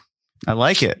 Ooh, I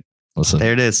like it. Listen,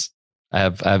 there it is. I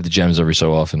have the gems every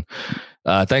so often.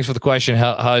 Thanks for the question,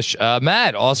 Hush.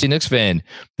 Matt, Aussie Knicks fan.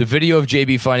 The video of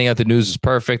JB finding out the news is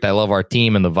perfect. I love our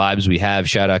team and the vibes we have.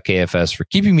 Shout out KFS for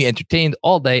keeping me entertained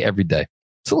all day, every day.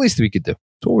 It's the least we could do.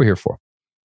 That's what we're here for.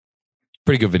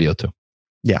 Pretty good video, too.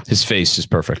 Yeah. His face is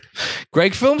perfect.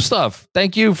 Greg Film Stuff.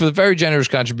 Thank you for the very generous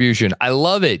contribution. I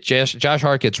love it. Josh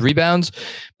Hart gets rebounds,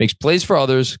 makes plays for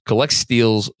others, collects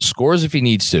steals, scores if he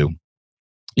needs to.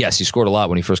 Yes, he scored a lot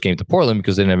when he first came to Portland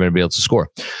because they didn't have anybody else to score.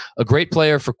 A great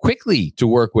player for Quickly to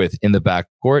work with in the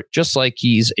backcourt, just like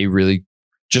he's a really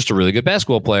good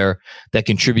basketball player that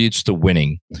contributes to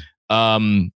winning. I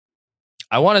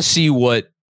want to see what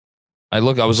I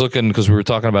was looking because we were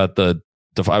talking about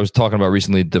I was talking about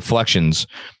recently deflections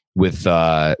with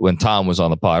when Tom was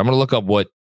on the pod. I'm going to look up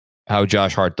how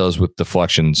Josh Hart does with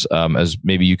deflections, as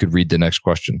maybe you could read the next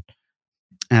question.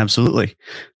 Absolutely.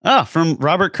 From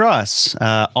Robert Cross.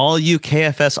 All you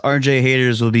KFS RJ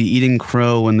haters will be eating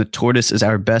crow when the tortoise is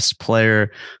our best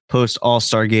player post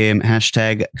All-Star game.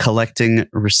 # collecting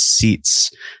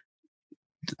receipts.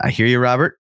 I hear you,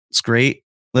 Robert. It's great.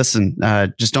 Listen,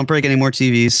 just don't break any more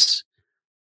TVs.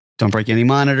 Don't break any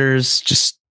monitors.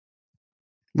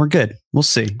 We're good. We'll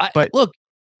see. But look,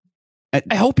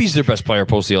 I hope he's their best player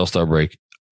post the All-Star break,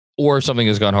 or something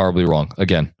has gone horribly wrong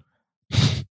again.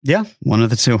 Yeah, one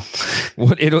of the two.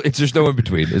 There's no in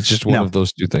between. It's just one of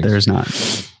those two things. There's not.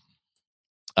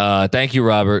 Thank you,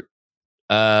 Robert.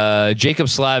 Jacob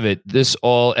Slavitt. This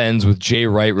all ends with Jay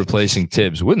Wright replacing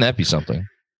Tibbs. Wouldn't that be something?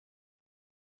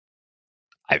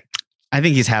 I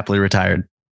think he's happily retired.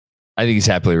 I think he's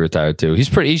happily retired too.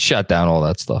 He's shut down all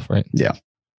that stuff, right? Yeah.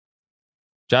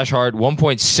 Josh Hart,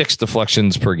 1.6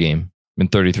 deflections per game in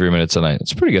 33 minutes a night.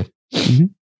 It's pretty good. Mm-hmm.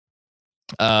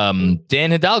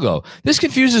 Dan Hidalgo. This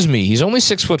confuses me. He's only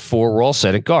 6'4". We're all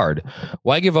set at guard.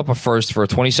 Why give up a first for a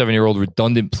 27-year-old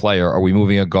redundant player? Are we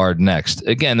moving a guard next?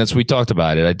 Again, we talked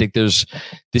about it. I think this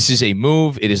is a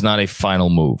move. It is not a final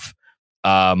move.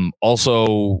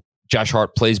 Also, Josh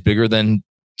Hart plays bigger than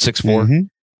 6'4". Mm-hmm.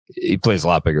 He plays a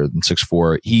lot bigger than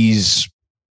 6'4". He's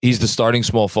the starting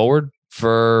small forward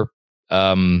for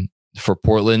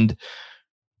Portland.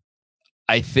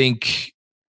 I think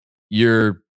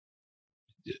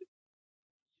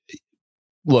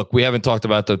look, we haven't talked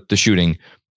about the shooting.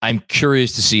 I'm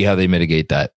curious to see how they mitigate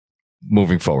that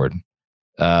moving forward.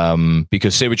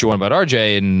 Because say what you want about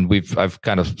RJ, and I've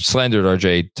kind of slandered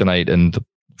RJ tonight and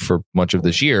for much of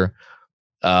this year.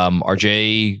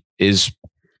 RJ is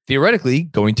theoretically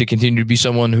going to continue to be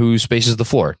someone who spaces the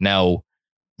floor. Now,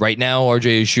 right now,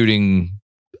 RJ is shooting.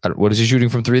 What is he shooting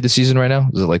from 3 this season right now?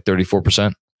 Is it like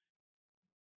 34%?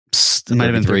 It might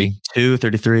have been 32,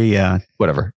 33. Yeah,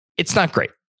 whatever. It's not great.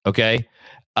 Okay.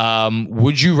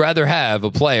 Would you rather have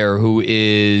a player who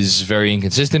is very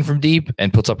inconsistent from deep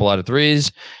and puts up a lot of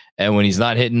threes, and when he's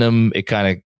not hitting them, it kind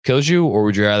of kills you? Or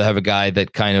would you rather have a guy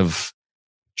that kind of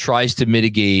tries to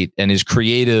mitigate and is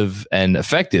creative and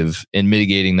effective in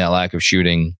mitigating that lack of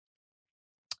shooting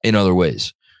in other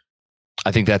ways?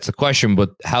 I think that's the question,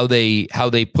 but how they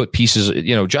put pieces,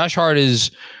 Josh Hart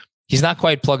he's not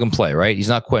quite plug and play, right? He's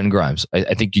not Quentin Grimes.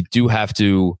 I think you do have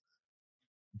to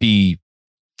be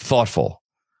thoughtful.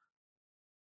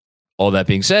 All that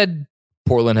being said,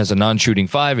 Portland has a non-shooting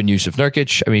 5 in Yusuf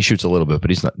Nurkic. I mean, he shoots a little bit,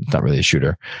 but he's not really a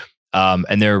shooter.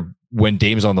 And when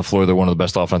Dame's on the floor, they're one of the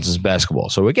best offenses in basketball.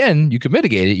 So again, you can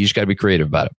mitigate it. You just got to be creative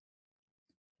about it.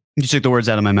 You took the words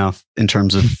out of my mouth in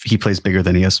terms of he plays bigger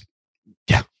than he is.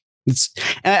 Yeah.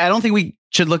 I don't think we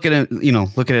should look at it,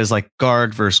 look at it as like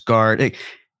guard versus guard.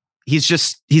 He's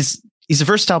a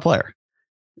versatile player.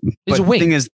 He's a wing. The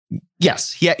thing is,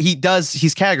 yes, he does.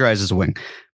 He's categorized as a wing.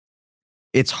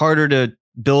 It's harder to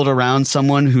build around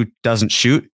someone who doesn't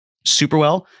shoot super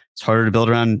well. It's harder to build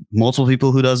around multiple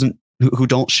people who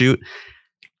don't shoot.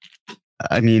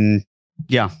 I mean,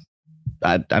 yeah,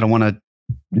 I don't want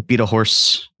to beat a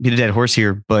dead horse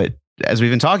here, but as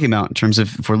we've been talking about in terms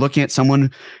of if we're looking at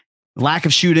someone, lack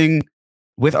of shooting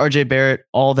with RJ Barrett,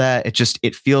 all that,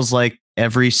 it feels like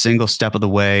every single step of the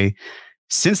way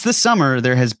since the summer,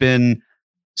 there has been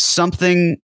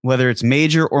something, whether it's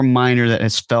major or minor, that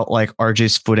has felt like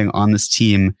RJ's footing on this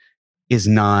team is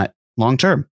not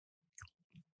long-term.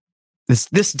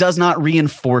 This does not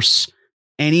reinforce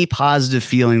any positive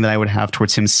feeling that I would have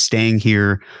towards him staying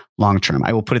here long-term.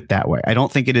 I will put it that way. I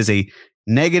don't think it is a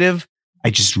negative.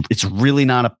 It's really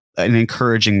not an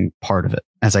encouraging part of it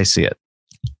as I see it.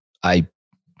 I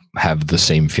have the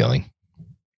same feeling.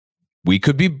 We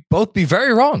could both be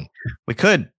very wrong. We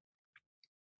could.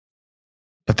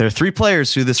 But there are 3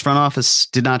 players who this front office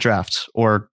did not draft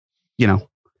or,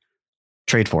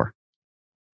 trade for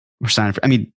or sign for. I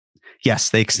mean,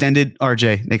 yes, they extended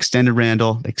RJ, they extended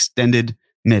Randall, they extended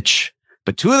Mitch,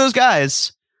 but 2 of those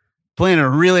guys playing at a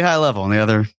really high level and the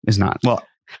other is not. Well,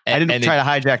 I didn't try to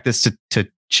hijack this to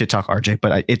shit talk RJ,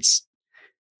 but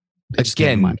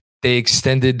they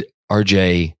extended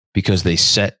RJ because they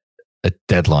set a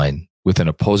deadline with an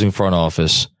opposing front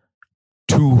office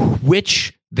to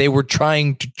which they were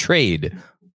trying to trade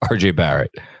RJ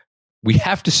Barrett. We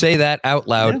have to say that out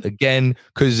loud again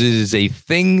because it is a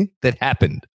thing that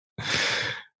happened.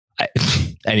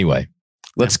 Anyway,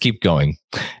 let's keep going.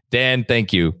 Dan,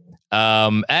 thank you.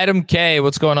 Adam K,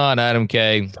 what's going on, Adam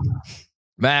K?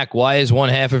 Mac, why is one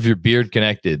half of your beard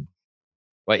connected?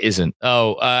 Why isn't?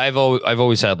 Oh, I've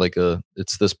always had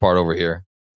it's this part over here.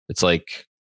 It's like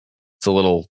it's a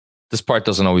little. This part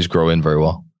doesn't always grow in very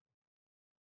well.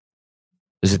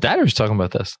 Is it that, or is he talking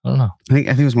about this? I don't know. I think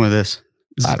it was more of this.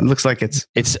 It looks like it's.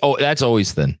 That's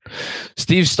always thin.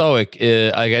 Steve Stoic,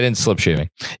 I didn't slip shaming.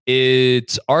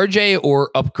 It's RJ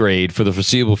or upgrade for the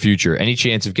foreseeable future. Any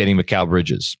chance of getting Mikal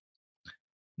Bridges?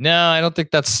 No, I don't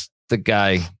think that's the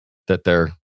guy that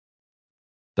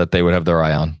they would have their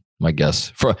eye on. My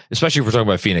guess, especially if we're talking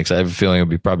about Phoenix, I have a feeling it'll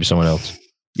be probably someone else.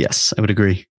 Yes, I would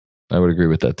agree. I would agree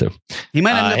with that too. He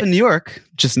might end up in New York,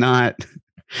 just not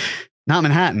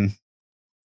Manhattan.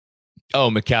 Oh,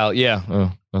 Mikal, yeah.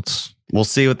 Oh, we'll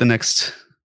see what the next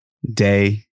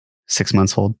day, 6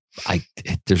 months hold.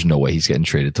 There's no way he's getting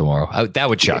traded tomorrow. That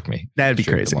would shock me. That'd be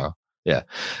crazy. Tomorrow. Yeah.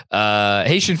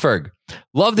 Haitian Ferg,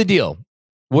 love the deal.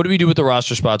 What do we do with the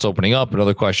roster spots opening up?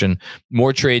 Another question.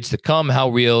 More trades to come. How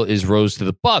real is Rose to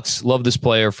the Bucks? Love this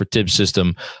player for Tibbs'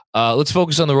 system. Let's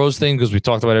focus on the Rose thing because we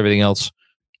talked about everything else.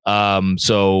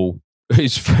 So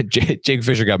Jake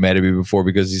Fisher got mad at me before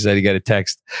because he said he got a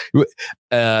text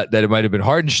that it might have been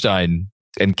Hardenstein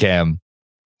and Cam.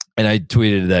 And I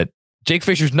tweeted that Jake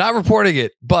Fisher's not reporting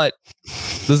it, but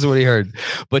this is what he heard.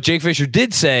 But Jake Fisher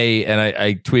did say, and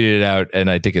I tweeted it out,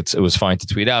 and I think it was fine to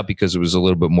tweet out because it was a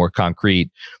little bit more concrete,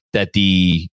 that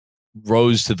the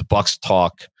Rose to the Bucks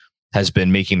talk has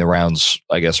been making the rounds,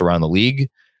 I guess, around the league.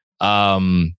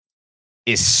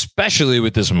 Especially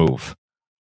with this move.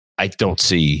 I don't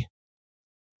see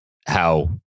how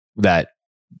that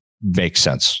makes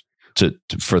sense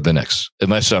for the Knicks,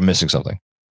 unless I'm missing something.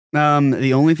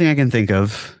 The only thing I can think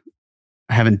of,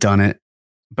 I haven't done it,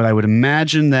 but I would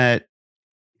imagine that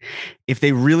if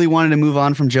they really wanted to move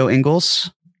on from Joe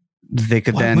Ingles, they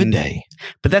could. Why would they?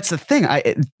 But that's the thing.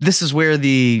 This is where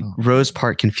the Rose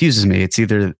part confuses me. It's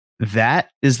either that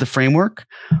is the framework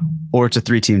or it's a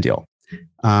 3-team deal.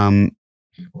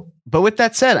 But with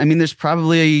that said, I mean, there's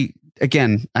probably,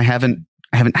 again, I haven't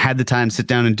had the time to sit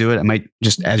down and do it. I might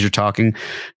just, as you're talking,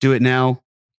 do it now.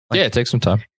 Yeah, it takes some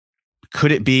time.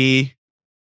 Could it be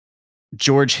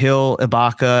George Hill,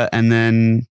 Ibaka, and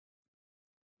then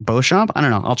Beauchamp? I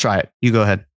don't know. I'll try it. You go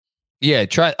ahead. Yeah,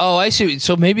 try. Oh, I see.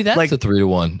 So maybe that's the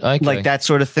 3-1. Okay. Like that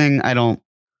sort of thing. I don't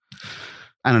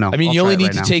know. I mean, you only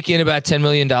need to take in about $10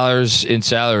 million in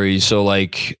salary. So,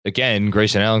 like, again,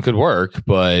 Grayson Allen could work,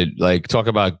 but like, talk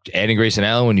about adding Grayson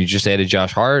Allen when you just added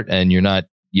Josh Hart, and you're not,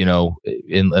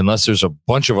 unless there's a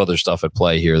bunch of other stuff at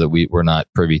play here that we're not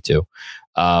privy to.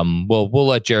 We'll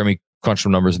let Jeremy crunch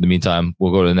some numbers in the meantime.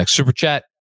 We'll go to the next super chat.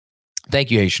 Thank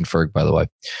you, Haitian Ferg, by the way.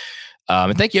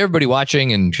 And thank you, everybody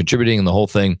watching and contributing and the whole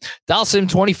thing.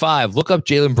 Dalsim25, look up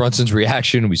Jalen Brunson's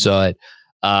reaction. We saw it.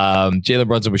 Jalen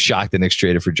Brunson was shocked the Knicks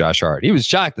traded for Josh Hart. He was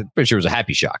shocked. I'm pretty sure it was a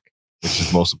happy shock, which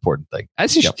is the most important thing.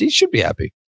 He should be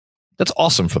happy. That's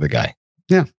awesome for the guy.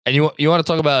 Yeah. And you want to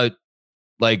talk about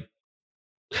like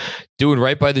doing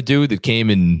right by the dude that came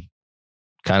and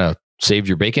kind of saved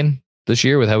your bacon this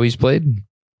year with how he's played.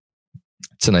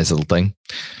 It's a nice little thing.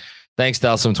 Thanks,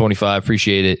 Dalsim25.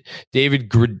 Appreciate it. David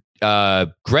Gretter. I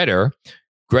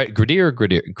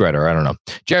don't know.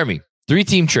 Jeremy,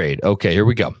 3-team trade. Okay, here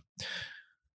we go.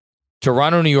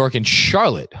 Toronto, New York, and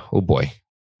Charlotte. Oh boy,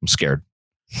 I'm scared.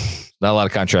 Not a lot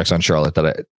of contracts on Charlotte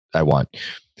that I want.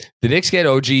 The Knicks get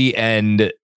OG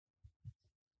and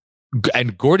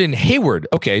Gordon Hayward.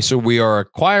 Okay, so we are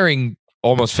acquiring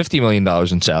almost $50 million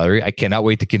in salary. I cannot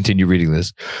wait to continue reading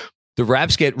this. The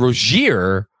Raps get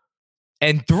Rozier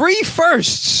and 3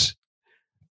 firsts.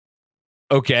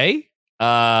 Okay.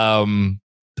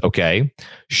 Okay.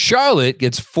 Charlotte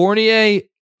gets Fournier,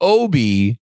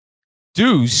 Obi,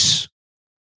 Deuce,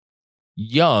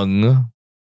 Thad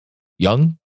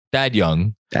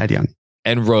Young,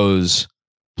 and Rose,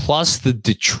 plus the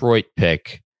Detroit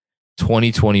pick,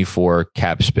 2024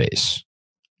 cap space.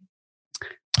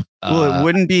 Well, it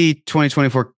wouldn't be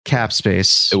 2024 cap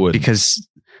space. It would, because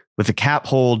with the cap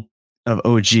hold of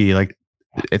OG, like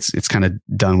it's kind of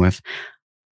done with.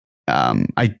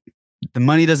 The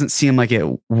money doesn't seem like it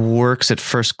works at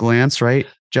first glance, right,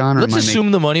 John? Let's assume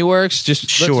the money works. Just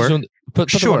sure. Put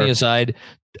the money aside.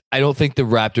 I don't think the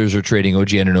Raptors are trading OG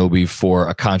Anunoby for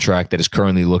a contract that is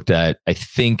currently looked at, I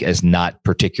think, as not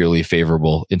particularly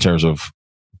favorable in terms of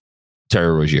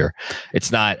Terry Rozier. It's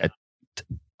not. I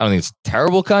don't think it's a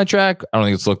terrible contract. I don't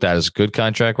think it's looked at as a good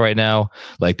contract right now.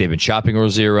 Like, they've been shopping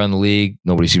Rozier around the league.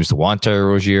 Nobody seems to want Terry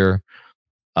Rozier.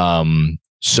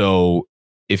 So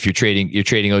if you're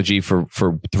trading OG for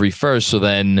 3 firsts. So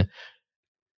then,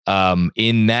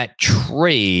 in that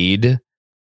trade,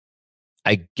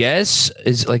 I guess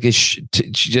is like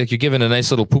you're giving a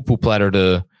nice little poo-poo platter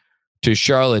to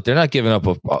Charlotte. They're not giving up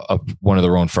one of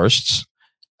their own firsts.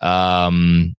 Well,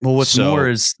 what's more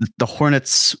is the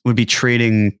Hornets would be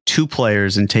trading 2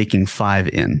 players and taking 5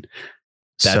 in.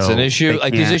 That's an issue.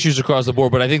 Like, there's issues across the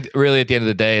board, but I think really at the end of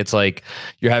the day, it's like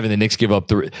you're having the Knicks give up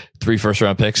 3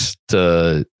 first-round picks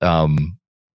to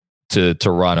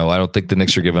Toronto. I don't think the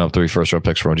Knicks are giving up 3 first-round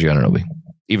picks for OG Anunoby.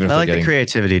 Even if I like the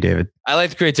creativity, David. I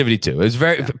like the creativity too. It's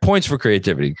points for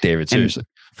creativity, David. Seriously,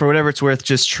 and for whatever it's worth,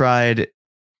 just tried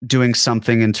doing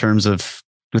something in terms of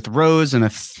with Rose and a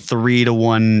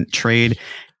 3-1 trade.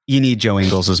 You need Joe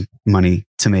Ingles' money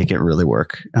to make it really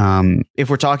work. If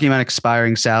we're talking about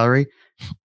expiring salary,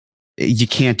 you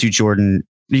can't do Jordan.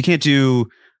 You can't do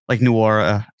like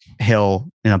Nwora, Hill,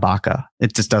 and Ibaka.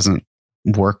 It just doesn't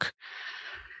work.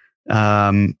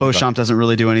 Beauchamp doesn't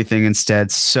really do anything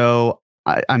instead. So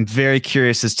I'm very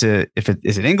curious as to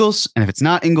is it Ingles, and if it's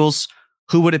not Ingles,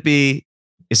 who would it be?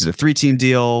 Is it a 3-team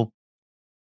deal?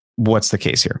 What's the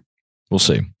case here? We'll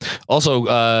see. Also,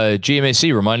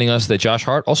 GMAC reminding us that Josh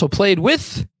Hart also played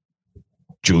with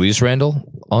Julius Randle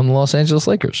on the Los Angeles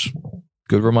Lakers.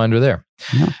 Good reminder there.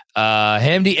 Yeah.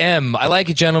 Hamdi M, I like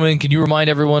it, gentlemen. Can you remind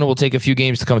everyone it will take a few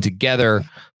games to come together?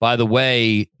 By the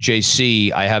way,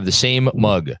 JC, I have the same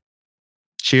mug.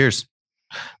 Cheers.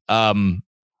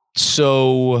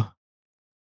 So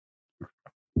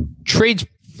trades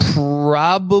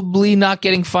probably not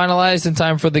getting finalized in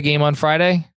time for the game on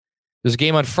Friday. There's a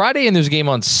game on Friday and there's a game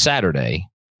on Saturday.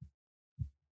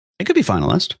 It could be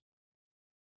finalized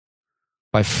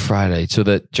by Friday, so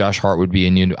that Josh Hart would be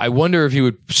in you. I wonder if he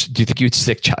would. Do you think he would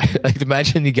stick Josh? Like,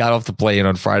 imagine he got off the plane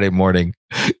on Friday morning.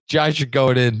 Josh, you're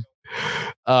going in.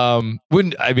 It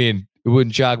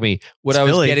wouldn't jog me. What I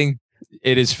was getting,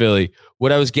 it is Philly.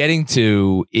 what I was getting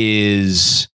to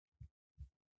is,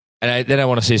 then I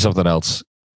want to say something else.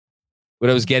 What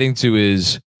I was getting to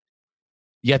is,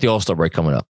 you got the All-Star break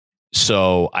coming up.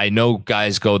 So I know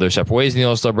guys go their separate ways in the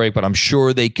All-Star break, but I'm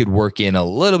sure they could work in a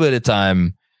little bit of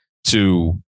time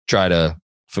to try to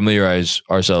familiarize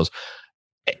ourselves.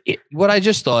 What I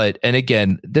just thought, and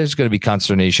again, there's going to be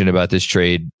consternation about this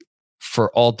trade for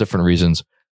all different reasons.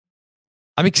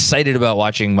 I'm excited about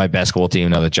watching my basketball team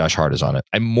now that Josh Hart is on it.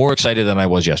 I'm more excited than I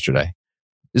was yesterday.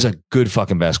 He's a good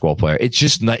fucking basketball player. It's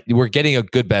just not, we're getting a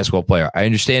good basketball player. I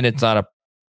understand it's not a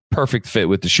perfect fit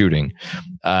with the shooting,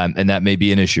 and that may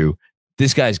be an issue.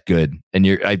 This guy's good, and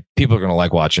people are going to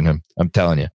like watching him. I'm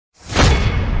telling you.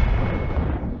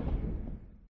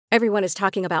 Everyone is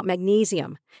talking about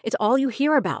magnesium. It's all you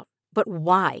hear about. But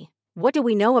why? What do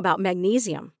we know about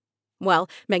magnesium? Well,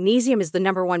 magnesium is the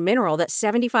number one mineral that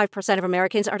 75% of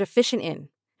Americans are deficient in.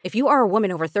 If you are a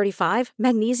woman over 35,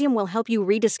 magnesium will help you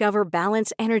rediscover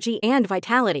balance, energy, and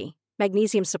vitality.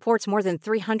 Magnesium supports more than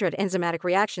 300 enzymatic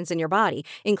reactions in your body,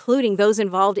 including those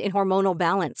involved in hormonal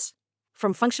balance.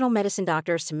 From functional medicine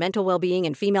doctors to mental well-being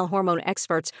and female hormone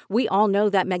experts, we all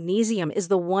know that magnesium is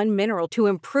the one mineral to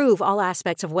improve all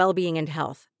aspects of well-being and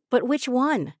health. But which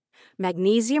one?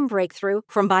 Magnesium Breakthrough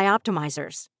from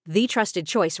Bioptimizers, the trusted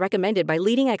choice recommended by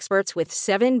leading experts with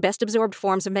 7 best-absorbed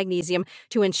forms of magnesium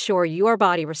to ensure your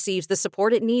body receives the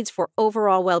support it needs for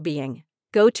overall well-being.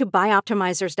 Go to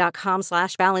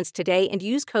bioptimizers.com/balance today and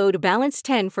use code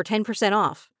BALANCE10 for 10%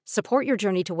 off. Support your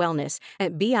journey to wellness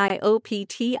at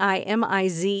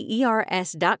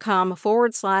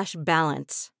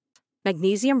bioptimizers.com/balance.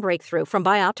 Magnesium Breakthrough from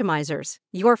Bioptimizers,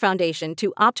 your foundation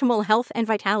to optimal health and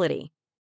vitality.